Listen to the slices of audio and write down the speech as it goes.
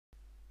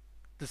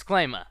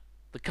Disclaimer.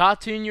 The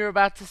cartoon you're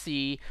about to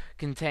see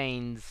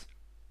contains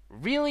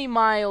really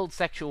mild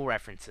sexual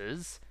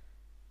references,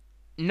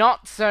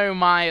 not so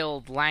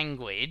mild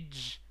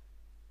language,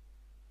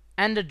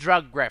 and a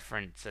drug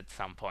reference at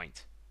some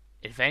point.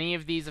 If any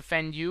of these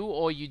offend you,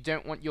 or you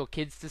don't want your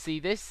kids to see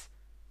this,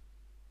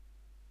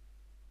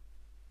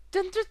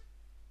 then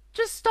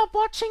just stop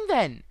watching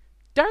then.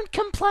 Don't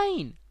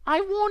complain.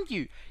 I warned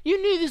you.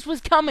 You knew this was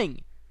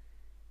coming.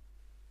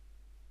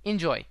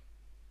 Enjoy.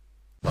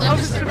 Oh,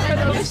 Mr. Red,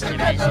 oh, Mr.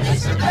 Red, oh,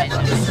 Mr. Red,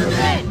 oh, Mr.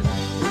 Red.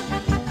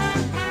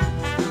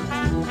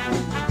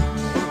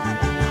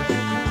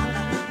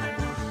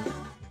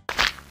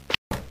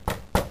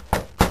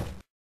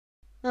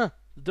 Huh,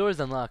 the door's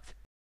unlocked.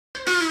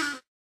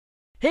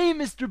 Hey,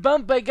 Mr.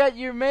 Bump, I got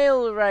your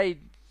mail right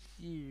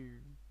here.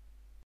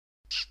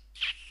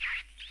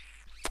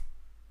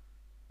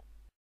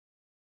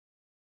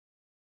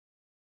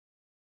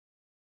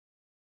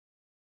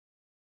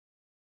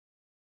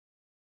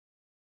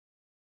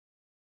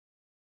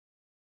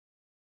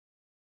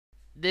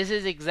 This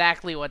is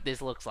exactly what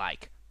this looks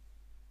like.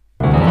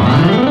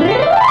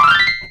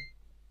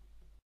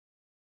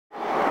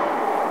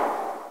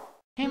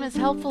 Hey, Miss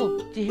Helpful,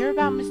 did you hear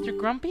about Mr.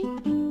 Grumpy?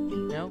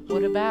 No,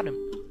 what about him?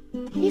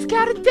 He's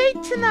got a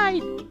date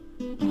tonight!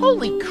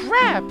 Holy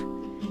crap!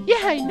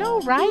 Yeah, I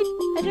know, right?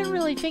 I didn't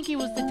really think he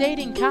was the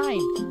dating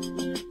kind.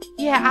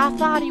 Yeah, I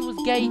thought he was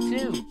gay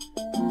too.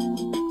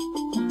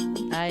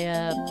 I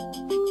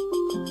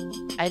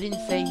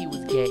didn't say he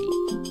was gay.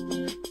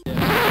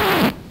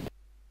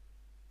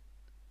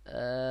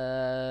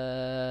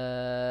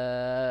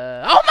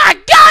 Oh my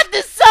god,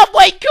 this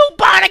Subway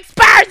coupon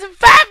expires in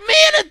 5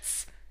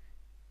 minutes!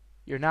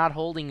 You're not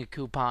holding a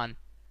coupon.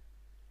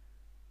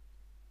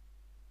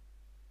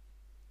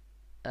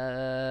 Help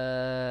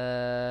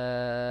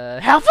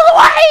for the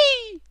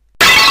way!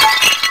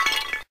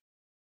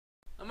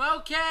 I'm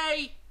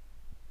okay.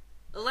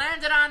 I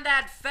landed on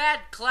that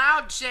fat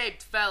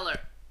cloud-shaped feller.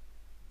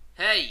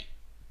 Hey,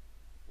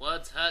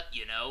 what's hut,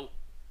 you know?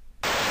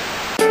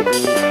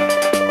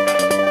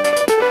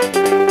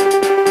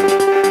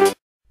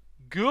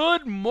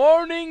 Good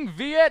morning,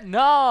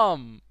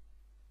 Vietnam!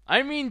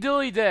 I mean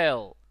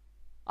Dillydale.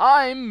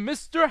 I'm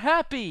Mr.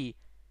 Happy.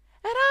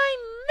 And I'm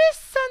Miss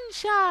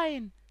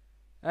Sunshine.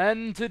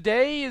 And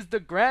today is the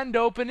grand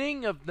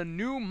opening of the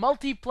new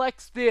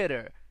multiplex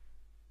theater.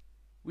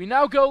 We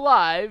now go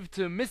live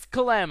to Miss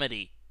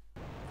Calamity.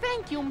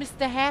 Thank you,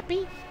 Mr.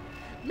 Happy.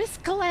 Miss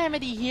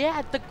Calamity here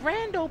at the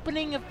grand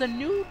opening of the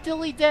new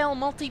Dillydale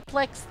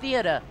multiplex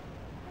theater.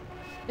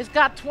 It's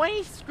got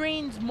 20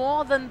 screens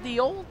more than the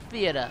old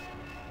theater.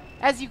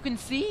 As you can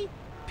see,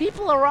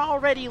 people are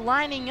already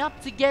lining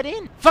up to get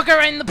in. Fuck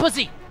her in the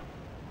pussy!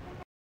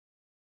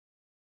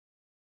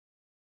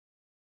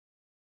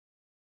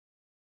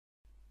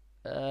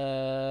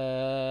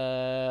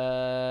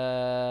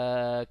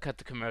 Cut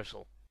the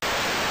commercial.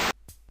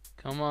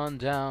 Come on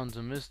down to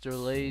Mr.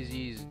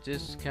 Lazy's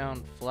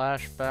Discount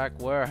Flashback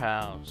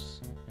Warehouse.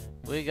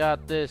 We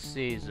got this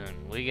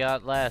season, we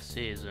got last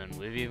season,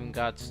 we've even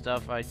got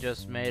stuff I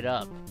just made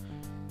up.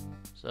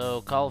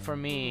 So call for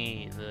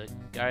me, the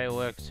guy who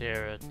works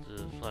here at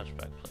the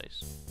flashback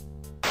place.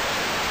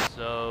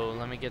 So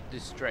let me get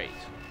this straight.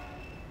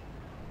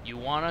 You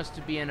want us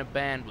to be in a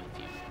band with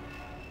you?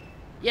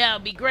 Yeah,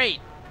 it'll be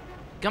great.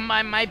 Come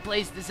by my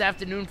place this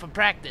afternoon for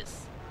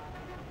practice.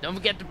 Don't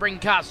forget to bring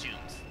costumes.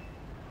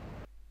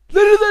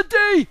 Later that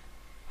day!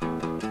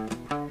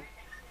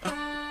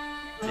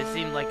 This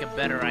seemed like a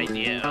better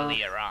idea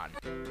earlier on.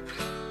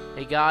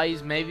 Hey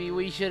guys, maybe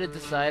we should have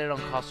decided on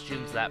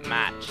costumes that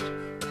matched.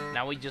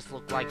 Now we just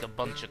look like a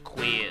bunch of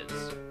queers.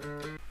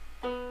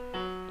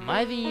 Am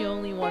I the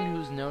only one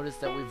who's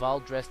noticed that we've all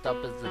dressed up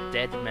as the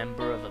dead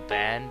member of a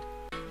band?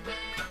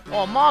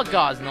 Oh,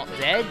 Margar's not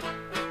dead.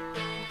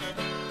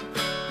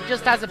 He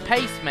just has a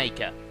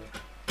pacemaker.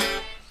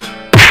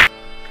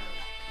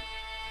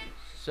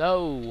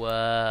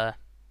 So,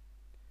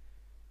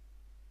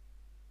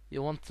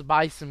 you want to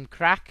buy some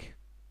crack?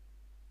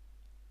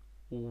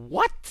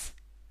 What?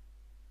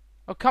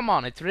 Oh, come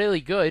on, it's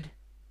really good.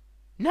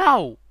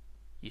 No!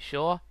 You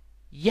sure?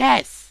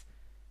 Yes!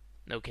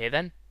 Okay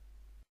then.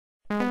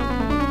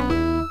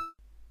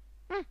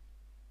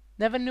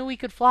 Never knew he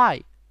could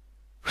fly.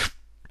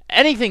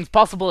 Anything's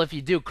possible if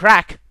you do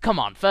crack. Come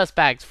on, first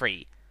bag's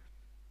free.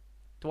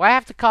 Do I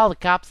have to call the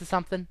cops or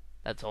something?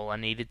 That's all I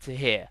needed to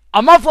hear.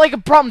 I'm off like a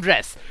prom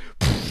dress!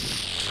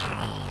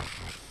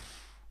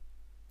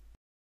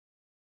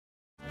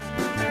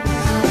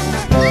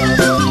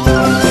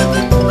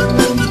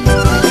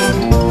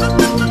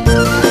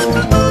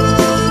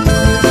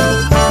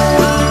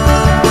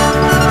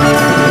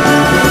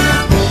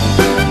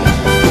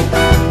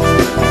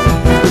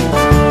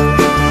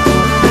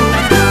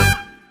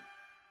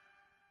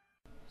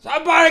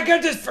 Somebody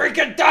get this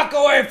freaking duck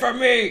away from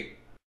me!